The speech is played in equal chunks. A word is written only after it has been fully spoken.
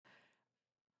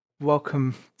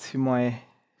welcome to my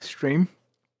stream.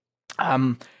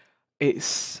 Um,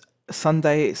 it's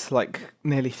Sunday. It's like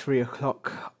nearly 3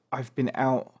 o'clock. I've been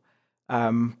out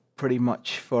pretty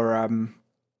much for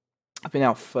I've been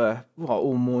out for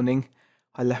all morning.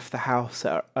 I left the house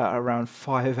at around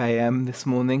 5 a.m. this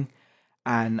morning,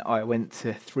 and I went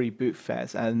to three boot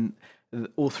fairs, and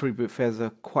all three boot fairs are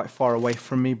quite far away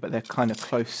from me, but they're kind of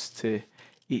close to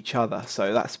each other,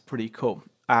 so that's pretty cool.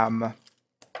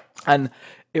 And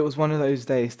it was one of those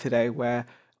days today where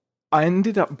I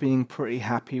ended up being pretty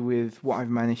happy with what I've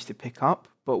managed to pick up,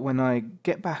 but when I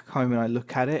get back home and I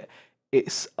look at it,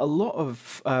 it's a lot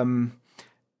of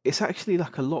it's actually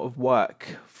like a lot of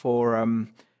work for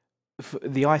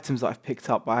the items that I've picked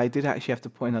up. I did actually have to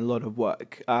put in a lot of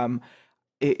work.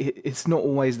 It's not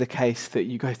always the case that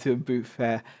you go to a boot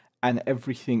fair and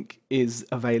everything is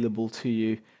available to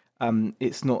you.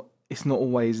 It's not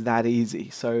always that easy.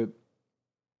 So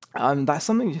that's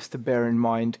something just to bear in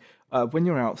mind when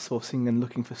you're outsourcing and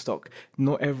looking for stock.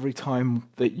 Not every time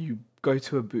that you go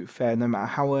to a boot fair, no matter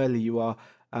how early you are,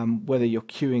 whether you're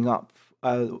queuing up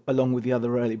along with the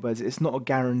other early birds, it's not a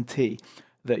guarantee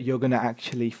that you're going to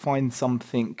actually find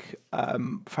something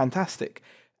fantastic.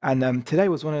 And today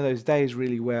was one of those days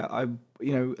really where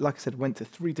like I said, went to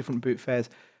three different boot fairs.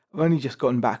 I've only just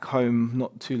gotten back home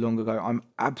not too long ago. I'm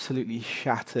absolutely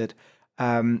shattered.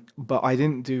 But I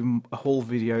didn't do a whole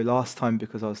video last time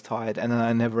because I was tired, and then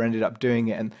I never ended up doing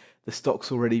it. And the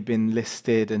stock's already been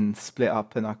listed and split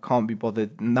up, and I can't be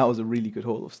bothered. And that was a really good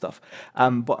haul of stuff.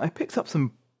 But I picked up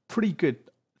some pretty good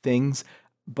things,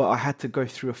 but I had to go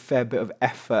through a fair bit of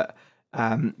effort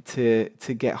to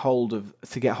get hold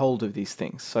of these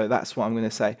things. So that's what I'm going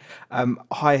to say.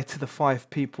 Hi to the five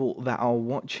people that are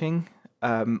watching,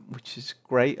 which is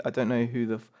great. I don't know who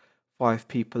the five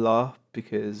people are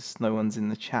because no one's in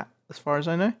the chat as far as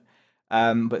I know.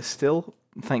 But still,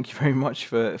 thank you very much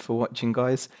for watching,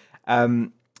 guys.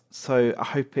 So I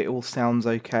hope it all sounds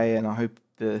okay, and I hope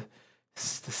the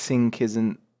sync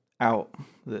isn't out.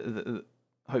 I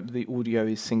hope the audio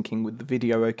is syncing with the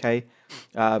video okay.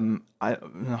 I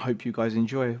hope you guys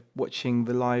enjoy watching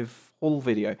the live haul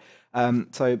video.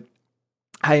 So,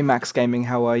 hey Max Gaming,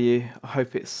 how are you? I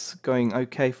hope it's going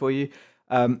okay for you.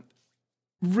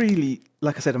 Really,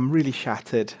 like I said, I'm really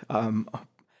shattered.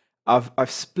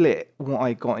 I've split what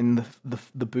I got in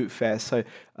the boot fair. So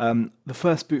the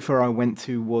first boot fair I went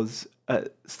to was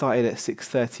started at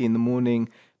 6:30 in the morning.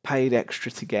 Paid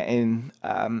extra to get in.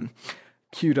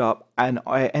 Queued up, and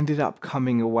I ended up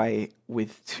coming away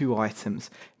with two items.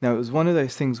 Now, it was one of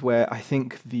those things where I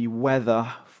think the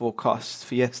weather forecast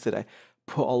for yesterday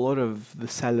put a lot of the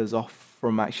sellers off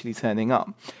from actually turning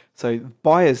up. So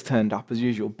buyers turned up as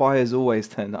usual. Buyers always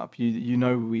turn up. You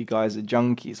know we guys are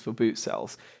junkies for boot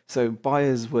sales. So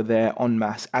buyers were there en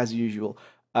masse as usual.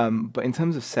 But in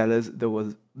terms of sellers, there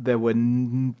were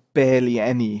barely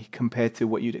any compared to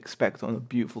what you'd expect on a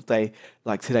beautiful day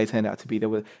like today turned out to be. There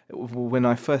were When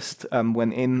I first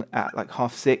went in at like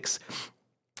 6:30,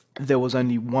 there was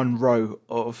only one row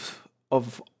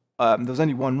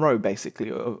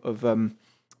basically of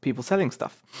people selling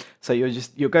stuff. So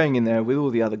you're going in there with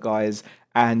all the other guys,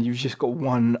 and you've just got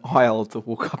one aisle to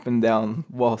walk up and down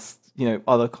whilst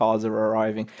other cars are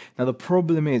arriving. Now the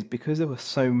problem is because there were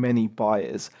so many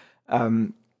buyers,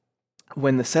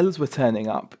 when the sellers were turning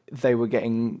up, they were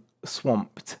getting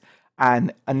swamped,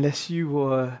 and unless you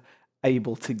were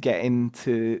able to get in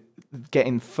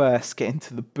first, get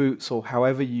into the boots, or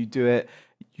however you do it,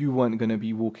 you weren't going to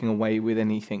be walking away with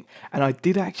anything. And I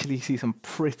did actually see some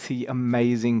pretty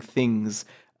amazing things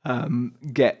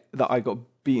get that I got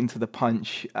beaten to the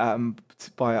punch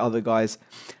by other guys.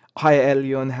 Hi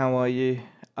Elion, how are you?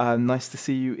 Nice to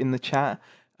see you in the chat.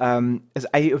 There's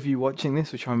 8 of you watching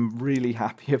this, which I'm really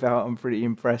happy about. I'm pretty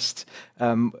impressed.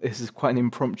 This is quite an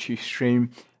impromptu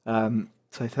stream,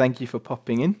 so thank you for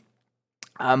popping in.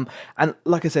 And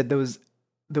like I said, there was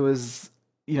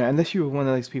unless you were one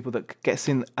of those people that gets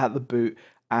in at the boot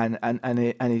and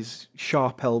is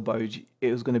sharp elbowed, it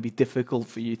was going to be difficult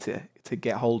for you to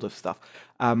get hold of stuff.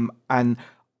 And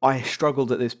I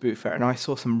struggled at this boot fair, and I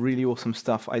saw some really awesome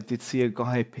stuff. I did see a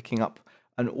guy picking up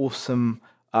an awesome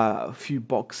few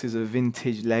boxes of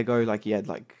vintage Lego, like he had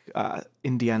like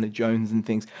Indiana Jones and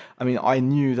things. I mean, I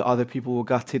knew that other people were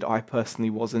gutted. I personally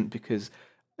wasn't, because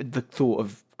the thought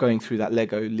of going through that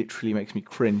Lego literally makes me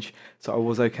cringe. So I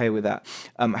was okay with that.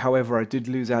 However, I did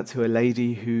lose out to a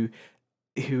lady who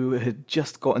had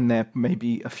just gotten there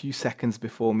maybe a few seconds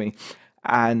before me,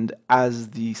 And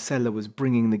as the seller was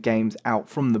bringing the games out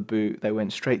from the boot, they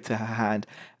went straight to her hand,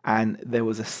 and there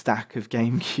was a stack of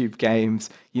GameCube games,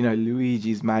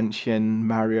 Luigi's Mansion,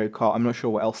 Mario Kart. I'm not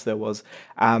sure what else there was.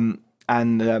 And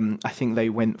I think they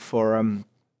went for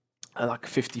like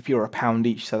 50p or a pound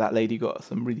each. So that lady got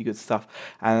some really good stuff.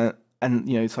 And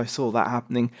so I saw that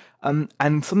happening.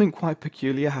 And something quite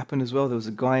peculiar happened as well. There was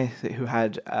a guy who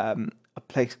had a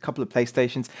couple of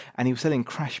PlayStations, and he was selling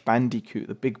Crash Bandicoot,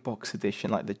 the big box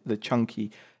edition, like the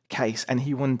chunky case, and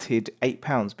he wanted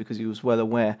 £8 because he was well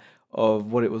aware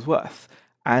of what it was worth.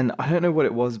 And I don't know what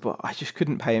it was, but I just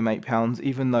couldn't pay him £8,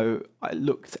 even though I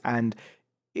looked, and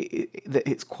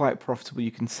it's quite profitable.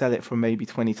 You can sell it for maybe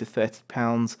 20 to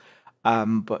 £30.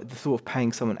 But the thought of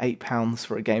paying someone £8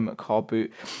 for a game at Car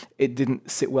Boot, it didn't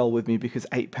sit well with me, because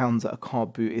 £8 at a Car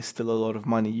Boot is still a lot of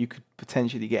money. You could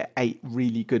potentially get 8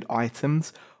 really good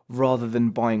items rather than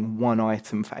buying one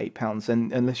item for £8.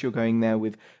 And unless you're going there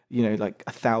with, like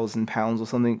 £1,000 or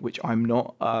something, which I'm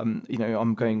not,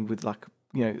 I'm going with like,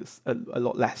 a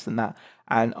lot less than that.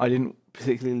 And I didn't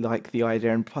particularly like the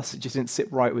idea, and plus it just didn't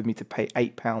sit right with me to pay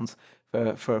 £8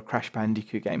 for a Crash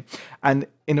Bandicoot game. And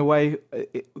in a way,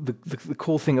 the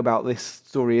cool thing about this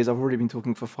story is, I've already been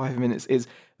talking for 5 minutes, is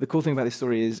the cool thing about this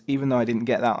story is, even though I didn't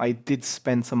get that, I did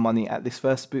spend some money at this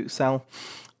first boot sale,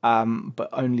 but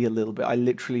only a little bit. I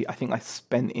think I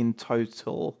spent in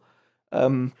total,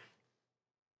 how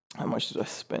much did I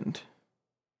spend?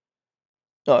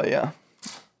 Oh yeah.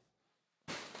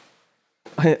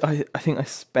 I think I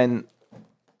spent,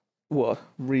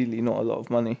 really not a lot of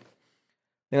money.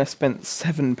 Then I spent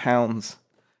 £7.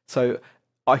 So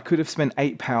I could have spent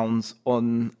 £8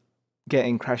 on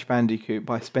getting Crash Bandicoot,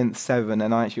 but I spent 7,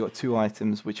 and I actually got 2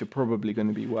 items, which are probably going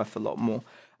to be worth a lot more.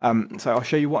 So I'll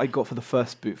show you what I got for the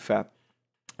first boot fair.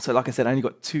 So like I said, I only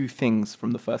got 2 things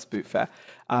from the first boot fair,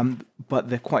 but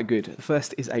they're quite good. The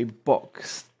first is a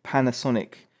boxed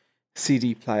Panasonic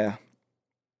CD player,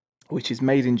 which is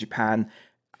made in Japan.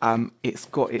 It's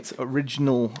got its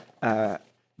original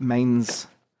mains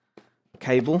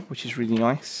cable, which is really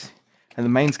nice, and the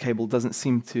mains cable doesn't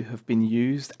seem to have been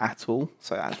used at all,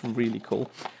 so that's really cool.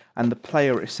 And the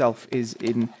player itself is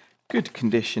in good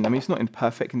condition. I mean, it's not in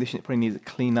perfect condition, it probably needs a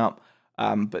clean up,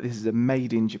 but this is a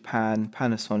made in Japan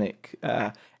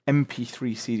Panasonic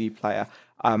MP3 CD player,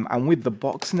 and with the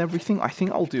box and everything, I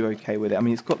think I'll do okay with it. I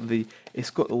mean, it's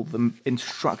got all the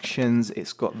instructions,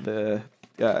 it's got the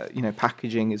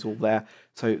packaging is all there.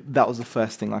 So that was the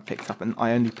first thing I picked up, and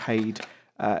I only paid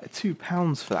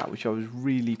 £2 for that, which I was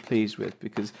really pleased with,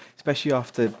 because especially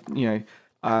after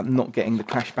not getting the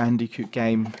Crash Bandicoot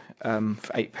game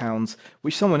for £8,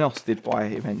 which someone else did buy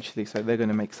eventually, so they're going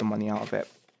to make some money out of it,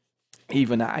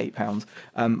 even at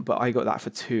 £8. But I got that for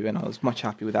 2, and I was much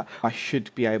happy with that. I should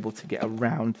be able to get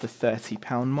around the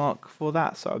 £30 mark for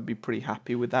that, so I'd be pretty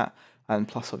happy with that. And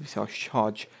plus, obviously, I'll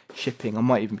charge shipping. I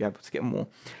might even be able to get more.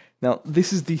 Now,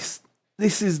 this is the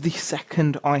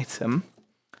second item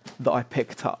that I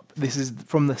picked up. This is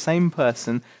from the same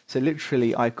person, so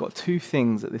literally I got 2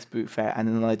 things at this boot fair, and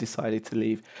then I decided to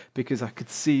leave because I could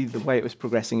see the way it was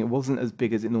progressing. It wasn't as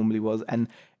big as it normally was, and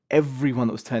everyone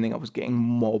that was turning up was getting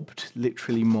mobbed,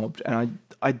 literally mobbed, and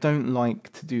I don't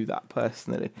like to do that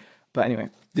personally. But anyway,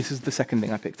 this is the second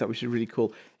thing I picked up, which is really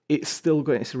cool. It's still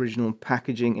got its original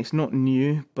packaging. It's not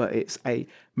new, but it's a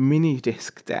mini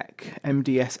disc deck,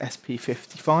 MDS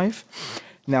SP55.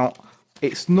 Now,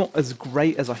 it's not as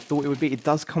great as I thought it would be. It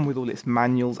does come with all its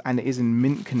manuals, and it is in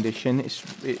mint condition.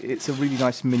 It's a really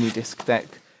nice mini disc deck.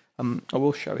 I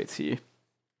will show it to you.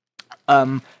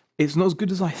 It's not as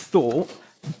good as I thought,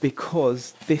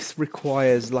 because this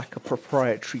requires like a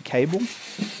proprietary cable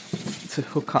to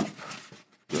hook up.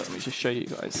 Let me just show you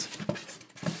guys.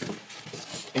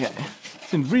 Okay,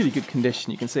 it's in really good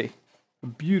condition. You can see a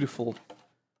beautiful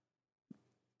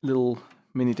little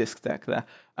mini disc deck there.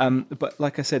 But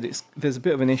like I said, there's a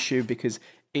bit of an issue because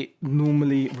it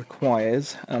normally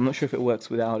requires, I'm not sure if it works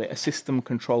without it, a system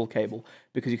control cable,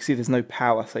 because you can see there's no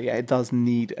power. So yeah, it does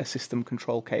need a system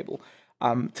control cable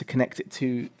to connect it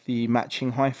to the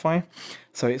matching hi-fi.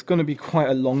 So it's going to be quite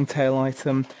a long tail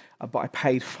item, but I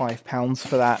paid £5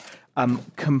 for that.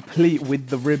 Complete with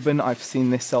the ribbon. I've seen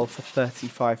this sell for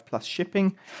 35 plus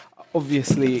shipping.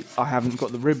 Obviously, I haven't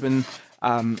got the ribbon,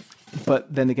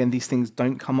 but then again, these things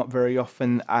don't come up very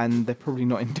often, and they're probably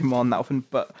not in demand that often,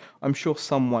 but I'm sure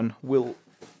someone will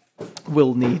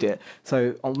need it.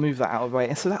 So I'll move that out of the way.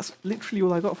 And so that's literally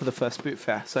all I got for the first boot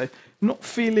fair. So not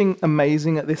feeling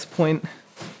amazing at this point.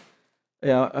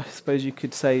 Yeah, I suppose you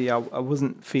could say I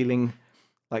wasn't feeling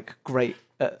like great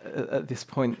at this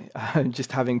point,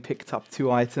 just having picked up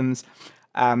 2 items.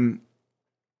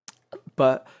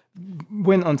 But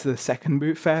went on to the second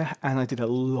boot fair, and I did a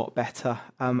lot better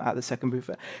at the second boot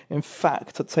fair. In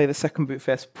fact, I'd say the second boot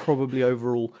fair is probably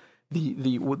overall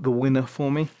the winner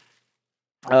for me.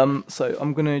 So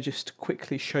I'm going to just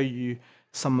quickly show you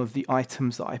some of the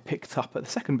items that I picked up at the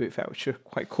second boot fair, which are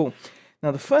quite cool.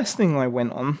 Now, the first thing I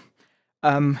went on,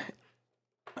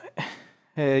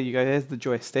 here you go, here's the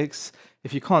joysticks.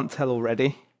 If you can't tell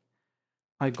already,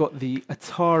 I got the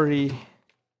Atari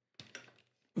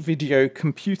Video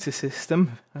Computer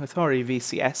System, Atari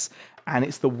VCS, and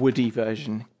it's the woody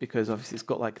version because obviously it's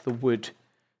got like the wood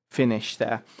finish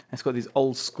there. And it's got these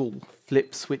old school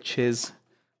flip switches.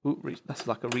 Ooh, that's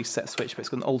like a reset switch, but it's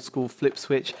got an old school flip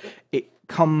switch. It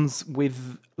comes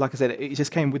with, like I said, it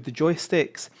just came with the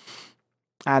joysticks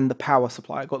and the power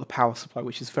supply. I got the power supply,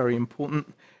 which is very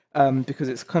important because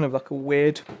it's kind of like a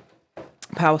weird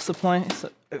power supply. It's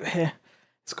over here.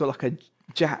 It's got like a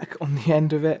jack on the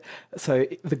end of it. So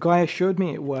the guy assured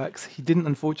me it works. He didn't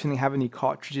unfortunately have any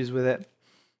cartridges with it.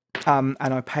 And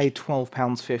I paid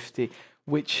 £12.50,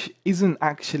 which isn't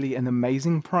actually an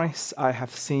amazing price.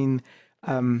 I've seen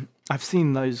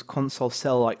those consoles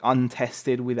sell like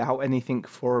untested without anything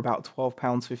for about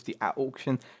 £12.50 at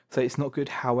auction. So it's not good.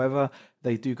 However,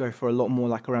 they do go for a lot more,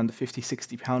 like around the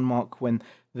 £50-60 mark when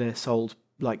they're sold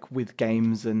like with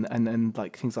games and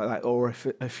like things like that, or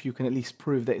if you can at least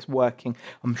prove that it's working.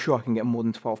 I'm sure I can get more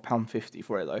than £12.50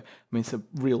 for it though. I mean, it's a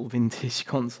real vintage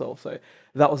console. So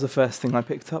that was the first thing I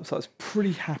picked up, so I was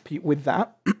pretty happy with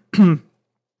that.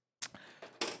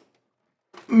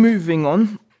 Moving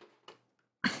on,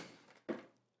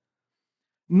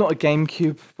 not a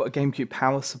GameCube, but a GameCube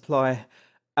power supply.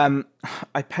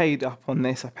 I paid up on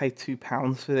this. I paid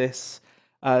 £2 for this.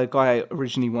 The guy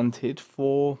originally wanted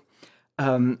 £4.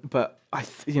 But I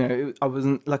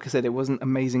wasn't, like I said, it wasn't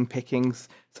amazing pickings.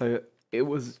 So it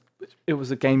was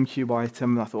a GameCube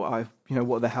item. I thought,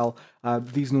 what the hell?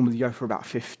 These normally go for about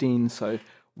 15, so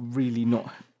really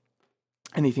not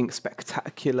anything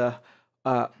spectacular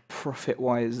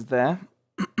profit-wise there.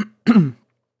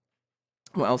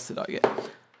 What else did I get?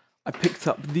 I picked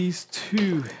up these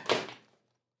two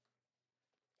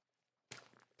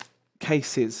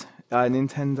cases. A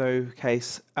Nintendo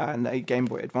case and a Game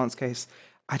Boy Advance case.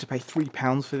 I had to pay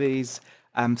 £3 for these.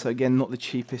 So again, not the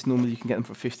cheapest. Normally you can get them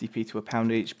for 50p to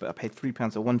 £1 each, but I paid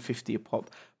 £3 or £1.50 a pop.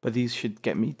 But these should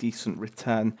get me decent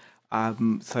return.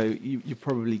 So you're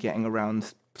probably getting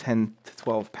around £10 to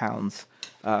 £12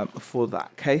 for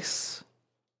that case.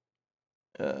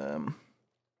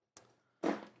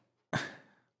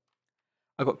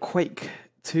 I got Quake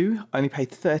 2. I only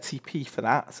paid 30p for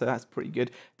that, so that's pretty good.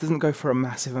 It doesn't go for a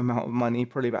massive amount of money,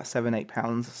 probably about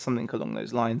 £7-8, something along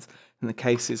those lines. And the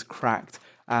case is cracked,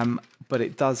 but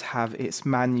it does have its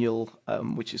manual,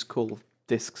 which is cool.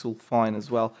 Discs all fine as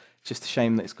well. It's just a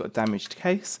shame that it's got a damaged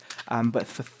case. But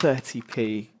for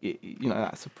 30p,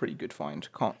 that's a pretty good find.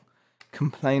 Can't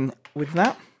complain with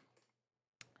that.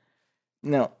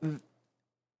 Now,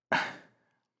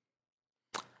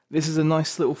 this is a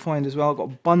nice little find as well. I've got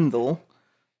a bundle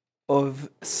of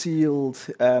sealed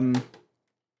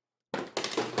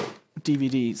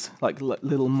DVDs, like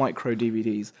little micro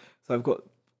DVDs. So I've got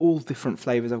all different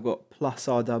flavors. I've got plus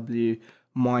RW,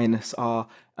 minus R.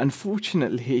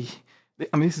 Unfortunately,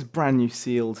 I mean, this is brand new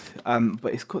sealed,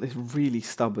 but it's got this really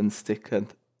stubborn sticker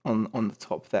on the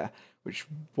top there, which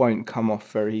won't come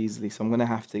off very easily. So I'm going to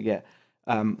have to get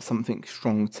something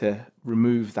strong to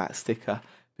remove that sticker,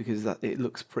 because it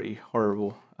looks pretty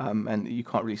horrible, and you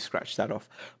can't really scratch that off.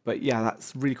 But yeah,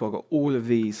 that's really cool. I got all of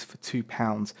these for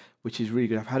 £2, which is really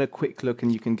good. I've had a quick look,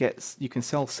 and you can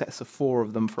sell sets of 4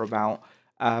 of them for about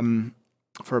the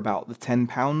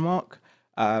 £10 mark.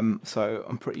 So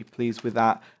I'm pretty pleased with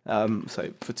that.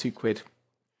 So for £2,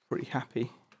 pretty happy.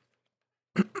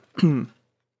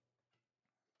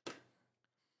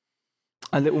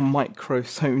 A little micro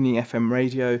Sony FM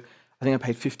radio. I think I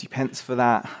paid 50p for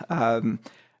that.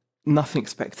 Nothing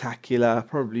spectacular.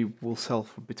 Probably will sell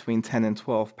for between £10 and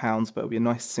 £12, but it'll be a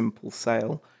nice simple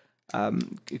sale.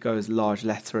 It goes large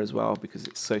letter as well because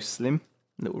it's so slim.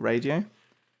 Little radio.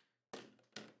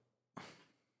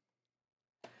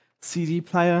 CD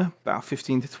player, about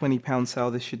 £15 to £20 sale.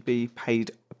 This should be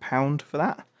paid £1 for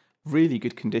that. Really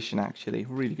good condition, actually.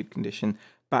 Really good condition.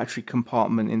 Battery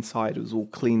compartment inside was all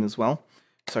clean as well.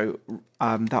 So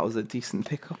that was a decent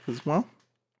pickup as well.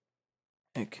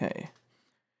 Okay.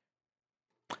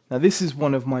 Now this is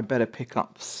one of my better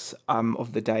pickups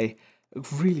of the day. A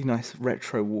really nice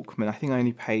retro Walkman. I think I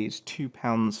only paid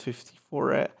 £2.50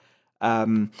 for it.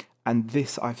 And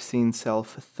this I've seen sell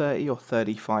for £30 or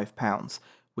 £35,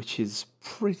 which is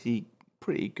pretty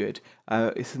pretty good.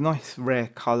 It's a nice rare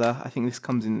color. I think this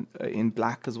comes in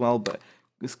black as well, but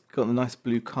it's got a nice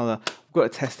blue color. I've got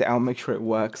to test it out, make sure it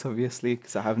works, obviously,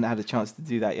 because I haven't had a chance to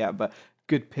do that yet. But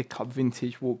good pickup.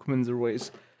 Vintage Walkmans are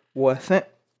always worth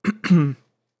it.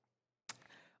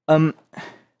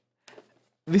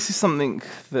 This is something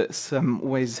that's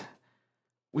always,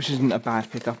 which isn't a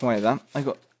bad pickup either. I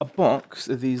got a box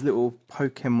of these little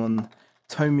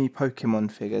Tomy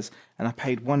Pokemon figures, and I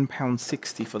paid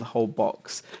 £1.60 for the whole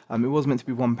box. It was meant to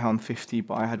be £1.50,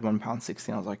 but I had £1.60,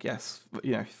 and I was like, yes,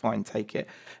 fine, take it.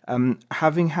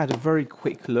 Having had a very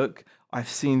quick look, I've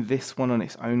seen this one on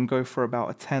its own go for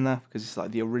about a tenner, because it's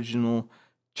like the original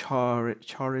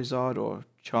Charizard or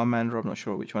Charmander. I'm not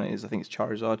sure which one it is. I think it's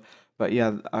Charizard. But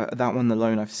yeah, that one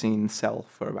alone I've seen sell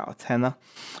for about a tenner.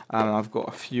 I've got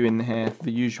a few in here,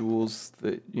 the usuals,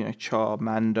 the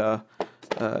Charmander,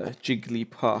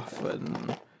 Jigglypuff,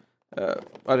 and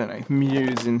I don't know,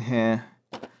 Mew's in here.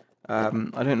 I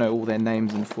don't know all their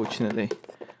names, unfortunately,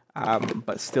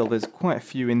 but still, there's quite a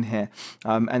few in here,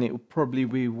 and it will probably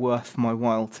be worth my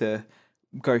while to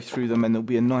go through them, and there'll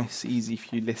be a nice, easy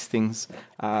few listings,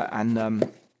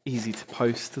 and easy to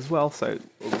post as well. So,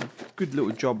 good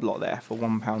little job lot there for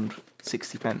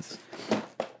 £1.60.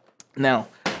 Now,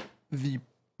 the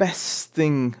best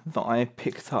thing that I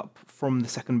picked up from the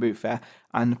second boot fair,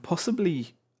 and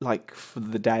possibly like for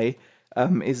the day,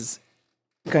 is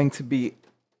going to be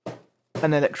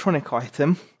an electronic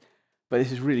item, but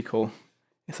this is really cool.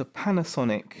 It's a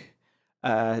Panasonic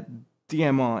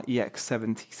DMR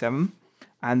EX77,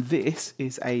 and this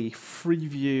is a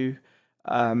Freeview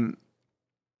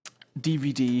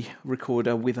DVD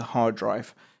recorder with a hard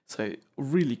drive. So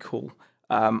really cool.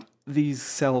 These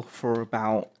sell for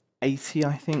about 80,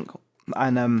 I think,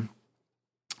 and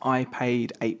I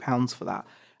paid £8 for that,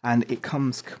 and it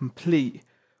comes complete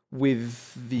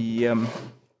with the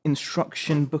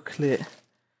instruction booklet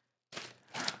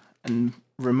and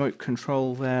remote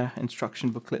control there,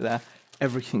 instruction booklet there,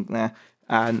 everything there,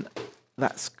 and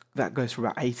that goes for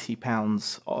about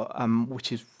 £80,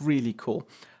 which is really cool.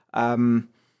 And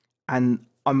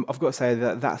I've got to say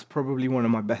that that's probably one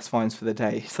of my best finds for the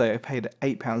day. So I paid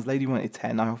 £8. Lady wanted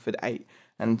 10. I offered 8,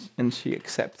 and she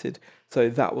accepted. So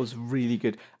that was really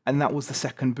good, and that was the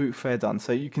second boot fair done.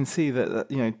 So you can see that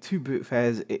 2 boot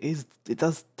fairs, it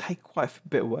does take quite a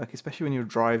bit of work, especially when you're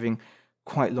driving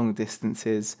quite long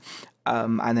distances,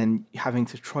 and then having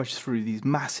to trudge through these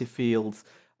massive fields,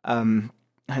 and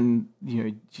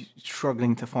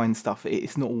struggling to find stuff.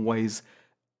 It's not always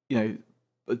a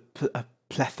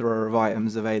plethora of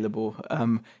items available.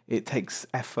 It takes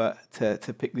effort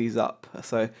to pick these up.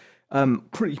 So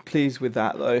pretty pleased with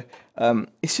that, though.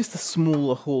 It's just a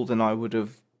smaller haul than I would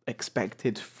have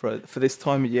expected for this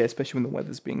time of year, especially when the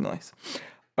weather's being nice.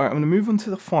 All right, I'm going to move on to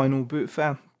the final boot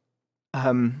fair.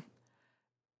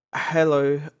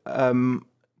 Hello,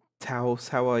 Taos,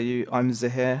 how are you? I'm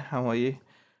Zahir, how are you?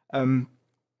 Okay,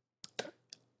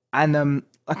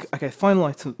 final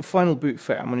item, final boot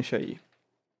fair. I'm going to show you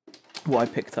what I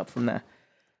picked up from there.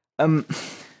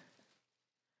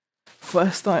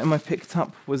 First item I picked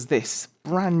up was this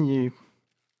brand new,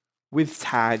 with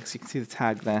tags. You can see the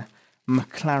tag there,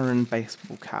 McLaren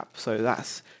baseball cap. So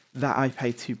that I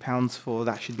paid £2 for.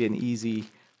 That should be an easy,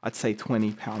 I'd say,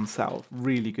 £20 sale.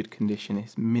 Really good condition.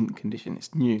 It's mint condition.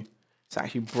 It's new. It's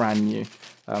actually brand new.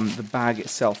 The bag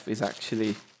itself is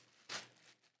actually,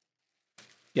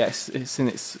 yes,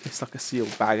 it's like a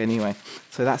sealed bag anyway.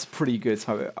 So that's pretty good.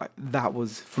 So that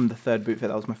was from the third boot fair.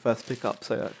 That was my first pickup.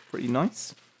 So that's pretty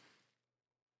nice.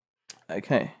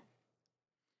 Okay.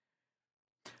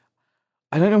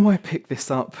 I don't know why I picked this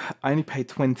up. I only paid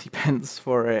 20p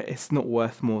for it. It's not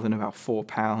worth more than about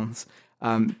 £4.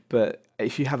 But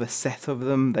if you have a set of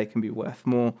them, they can be worth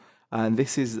more. And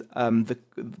this is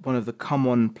one of the Come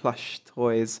On plush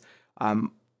toys,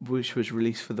 which was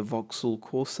released for the Vauxhall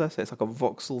Corsa. So it's like a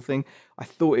Vauxhall thing. I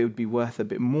thought it would be worth a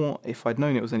bit more. If I'd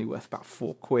known it was only worth about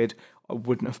 £4, I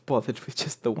wouldn't have bothered with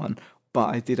just the one.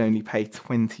 But I did only pay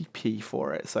 20p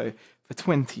for it. So for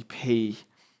 20p,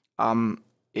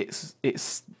 it's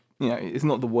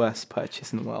not the worst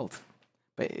purchase in the world,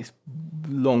 but it's a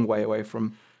long way away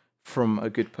from a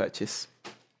good purchase.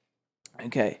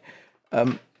 Okay,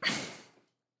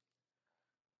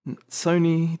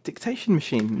 Sony dictation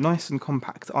machine, nice and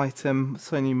compact item.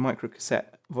 Sony micro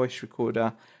cassette voice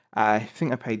recorder. I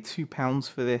think I paid £2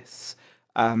 for this.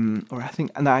 Or I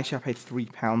think, no, actually I paid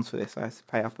 £3 for this. I had to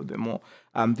pay up a bit more.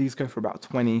 These go for about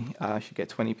 20. I should get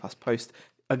 20 plus post.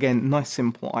 Again, nice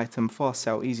simple item, fast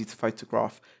sell, easy to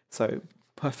photograph. So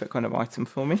perfect kind of item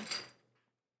for me.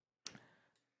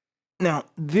 Now,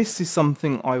 this is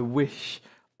something I wish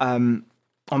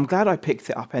I'm glad I picked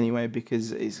it up anyway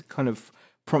because it's kind of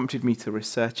prompted me to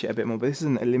research it a bit more. But this is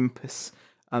an Olympus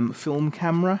film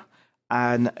camera,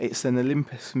 and it's an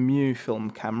Olympus Mu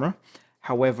film camera.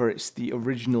 However, it's the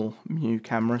original Mu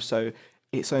camera, so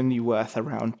it's only worth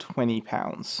around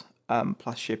 £20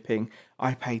 plus shipping.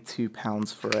 I paid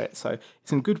 £2 for it, so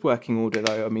it's in good working order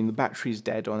though. I mean, the battery's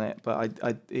dead on it, but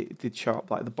it did show up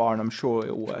like the bar, and I'm sure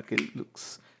it'll work. It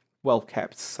looks well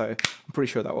kept, so I'm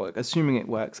pretty sure that'll work. Assuming it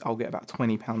works, I'll get about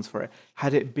 £20 for it.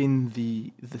 Had it been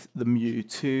the Mew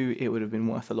 2, it would have been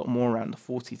worth a lot more, around the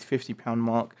 £40 to £50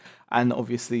 mark, and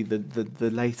obviously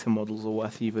the later models are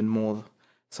worth even more.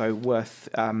 So worth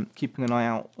keeping an eye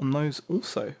out on those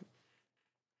also.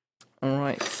 All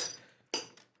right.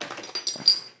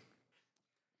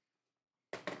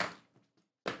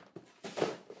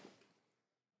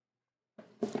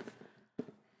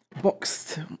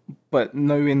 Boxed, but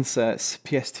no inserts.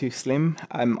 PS2 Slim.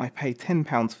 I paid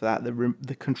 £10 for that.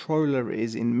 The controller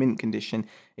is in mint condition.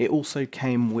 It also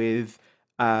came with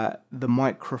the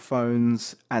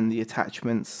microphones and the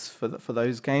attachments for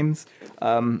those games,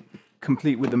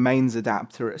 complete with the mains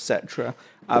adapter, etc.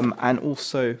 And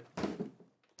also,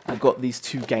 I got these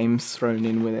 2 games thrown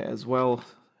in with it as well.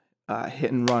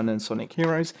 Hit and Run and Sonic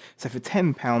Heroes. So for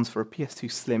 £10 for a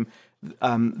PS2 Slim,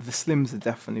 the Slims are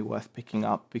definitely worth picking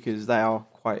up because they are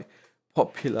quite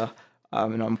popular,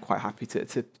 and I'm quite happy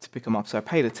to pick them up. So I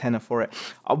paid a tenner for it.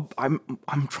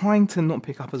 I'm trying to not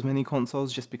pick up as many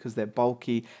consoles just because they're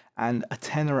bulky, and a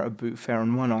tenner at a boot fair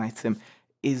on one item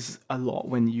is a lot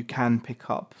when you can pick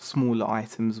up smaller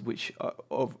items which are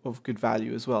of good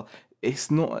value as well. It's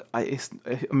not. I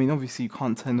mean, obviously you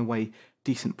can't turn away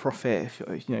decent profit if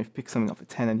if you pick something up for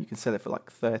 10 and you can sell it for like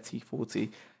 30,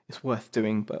 40. It's worth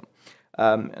doing, but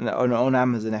and on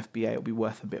Amazon FBA it'll be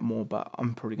worth a bit more, but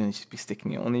I'm probably going to just be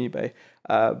sticking it on eBay.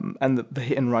 And the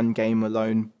Hit and Run game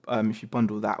alone, if you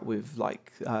bundle that with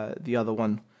like the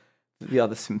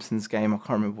other Simpsons game, I can't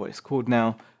remember what it's called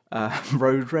now.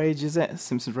 Road Rage, is it?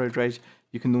 Simpsons Road Rage.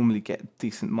 You can normally get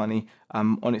decent money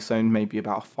on its own, maybe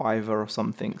about a fiver or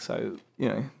something. So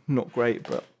not great,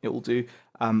 but it'll do.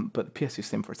 But the PS2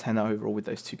 Slim for a tenner overall with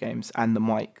those 2 games and the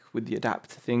mic with the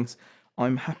adapter things,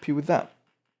 I'm happy with that.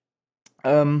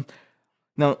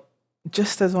 Now,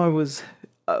 just as I was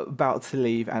about to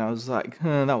leave and I was like,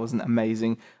 that wasn't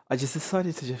amazing, I just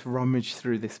decided to just rummage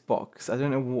through this box. I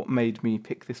don't know what made me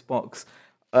pick this box,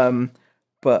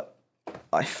 but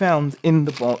I found in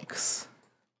the box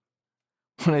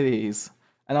one of these,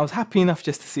 and I was happy enough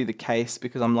just to see the case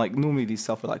because I'm like, normally these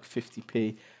sell for like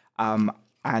 50p,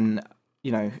 and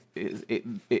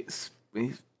it's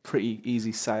pretty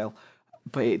easy sale.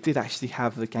 But it did actually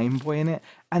have the Game Boy in it,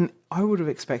 and I would have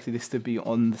expected this to be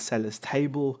on the seller's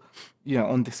table,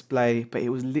 on display, but it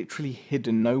was literally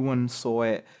hidden. No one saw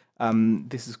it.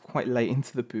 This is quite late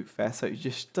into the boot fair, so it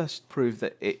just does prove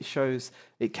that it shows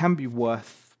it can be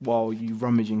worth while you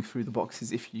rummaging through the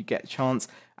boxes if you get a chance.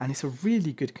 And it's a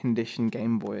really good condition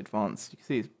Game Boy Advance. You can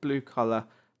see it's blue color,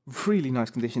 really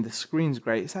nice condition. The screen's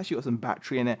great. It's actually got some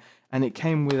battery in it, and it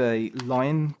came with a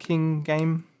Lion King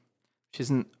game, which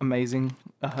isn't amazing,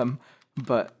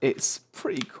 but it's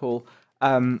pretty cool.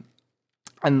 And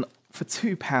for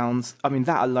 £2, I mean,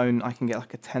 that alone I can get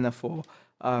like a tenner for,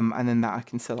 and then that I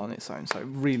can sell on its own. So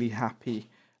really happy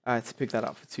to pick that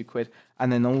up for £2.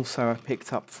 And then also I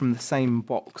picked up from the same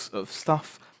box of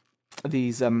stuff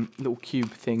these little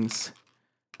cube things.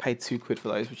 Paid £2 for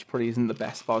those, which probably isn't the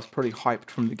best, but I was pretty hyped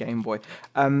from the Game Boy.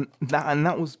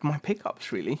 That was my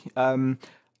pickups really.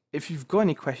 If you've got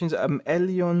any questions,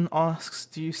 Elion asks,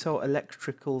 do you sell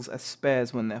electricals as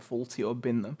spares when they're faulty or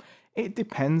bin them? It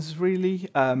depends, really.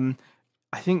 I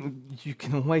think you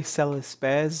can always sell as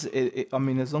spares. I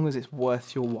mean, as long as it's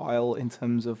worth your while in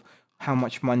terms of how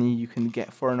much money you can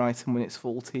get for an item when it's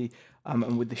faulty,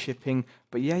 and with the shipping.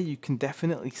 But yeah, you can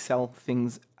definitely sell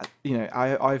things.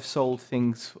 I've sold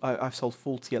things. I've sold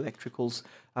faulty electricals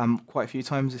quite a few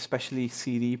times, especially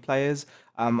CD players.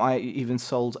 I even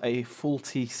sold a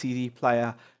faulty CD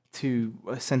player to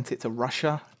sent it to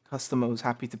Russia. Customer was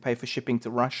happy to pay for shipping to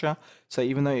Russia. So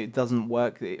even though it doesn't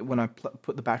work, when I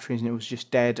put the battery in, it was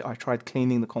just dead. I tried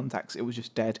cleaning the contacts, it was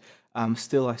just dead.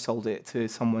 Still, I sold it to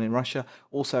someone in Russia.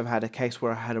 Also, I've had a case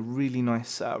where I had a really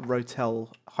nice Rotel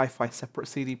Hi-Fi separate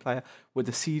CD player where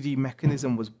the CD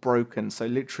mechanism was broken. So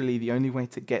literally, the only way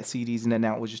to get CDs in and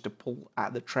out was just to pull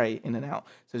at the tray in and out.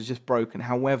 So it's just broken.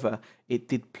 However, it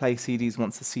did play CDs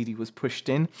once the CD was pushed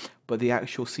in, but the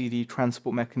actual CD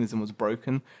transport mechanism was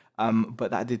broken.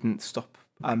 But that didn't stop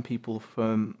people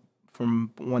from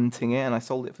wanting it, and I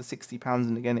sold it for £60.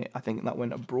 And again, I think that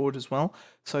went abroad as well.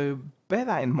 So bear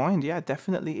that in mind. Yeah,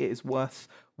 definitely, it is worth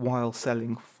while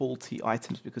selling faulty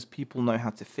items, because people know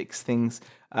how to fix things.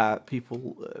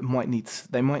 People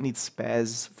they might need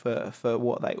spares for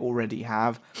what they already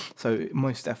have. So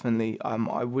most definitely,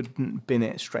 I wouldn't bin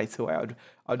it straight away.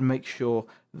 I'd make sure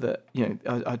that,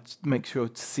 I'd make sure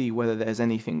to see whether there's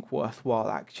anything worthwhile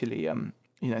actually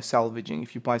salvaging.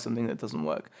 If you buy something that doesn't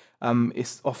work,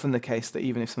 it's often the case that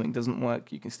even if something doesn't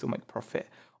work, you can still make profit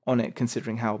on it,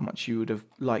 considering how much you would have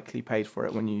likely paid for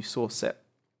it when you source it.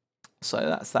 So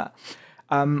that's that.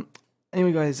 Um,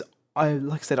 anyway, guys,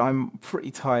 like I said, I'm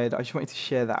pretty tired. I just wanted to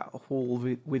share that haul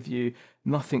with you.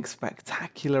 Nothing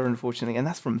spectacular, unfortunately, and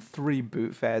that's from 3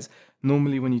 boot fairs.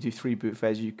 Normally, when you do 3 boot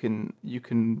fairs, you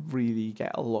can really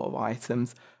get a lot of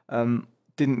items.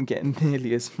 Didn't get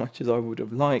nearly as much as I would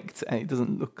have liked, and it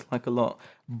doesn't look like a lot.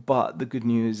 But the good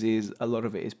news is a lot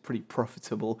of it is pretty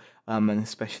profitable, and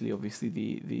especially obviously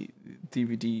the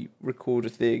DVD recorder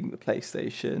thing, the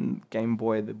PlayStation, Game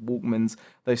Boy, the Walkmans.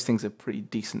 Those things are pretty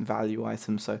decent value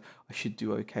items, so I should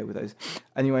do okay with those.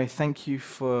 Anyway, thank you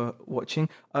for watching.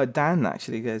 Dan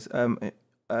actually goes.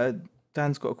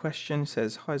 Dan's got a question. He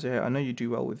says, "Hi Zohair, I know you do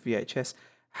well with VHS.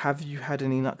 Have you had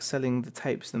any luck selling the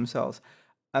tapes themselves?"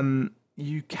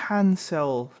 You can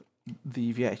sell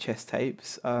the VHS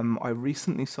tapes. I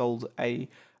recently sold a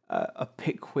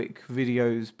Pickwick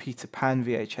Videos Peter Pan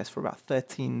VHS for about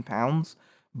 £13,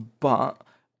 but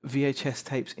VHS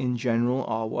tapes in general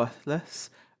are worthless.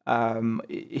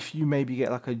 If you maybe get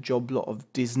like a job lot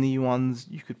of Disney ones,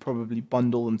 you could probably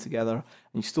bundle them together, and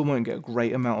you still won't get a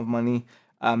great amount of money.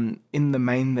 In the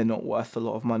main, they're not worth a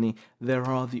lot of money. There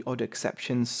are the odd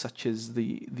exceptions, such as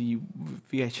the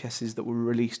VHSs that were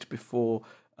released before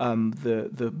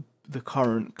the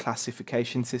current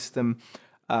classification system.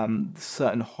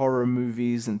 Certain horror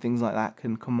movies and things like that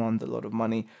can command a lot of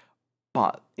money,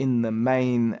 but in the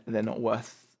main, they're not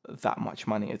worth that much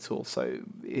money at all. So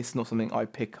it's not something I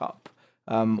pick up,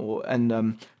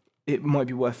 it might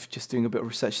be worth just doing a bit of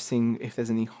research, seeing if there's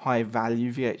any high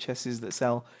value VHSs that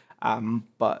sell.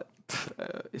 But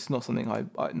it's not something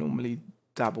I normally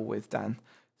dabble with, Dan.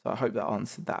 So I hope that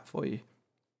answered that for you.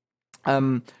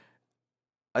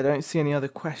 I don't see any other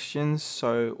questions,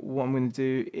 so what I'm going to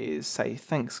do is say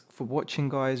thanks for watching,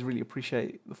 guys. Really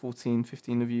appreciate the 14,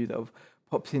 15 of you that have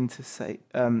popped in to say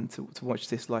to watch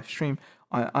this live stream.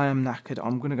 I am knackered.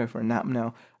 I'm going to go for a nap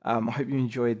now. I hope you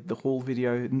enjoyed the haul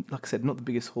video. Like I said, not the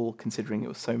biggest haul considering it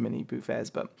was so many boot fairs,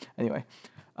 but anyway,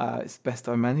 it's the best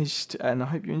I managed, and I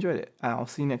hope you enjoyed it. I'll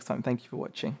see you next time. Thank you for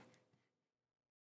watching.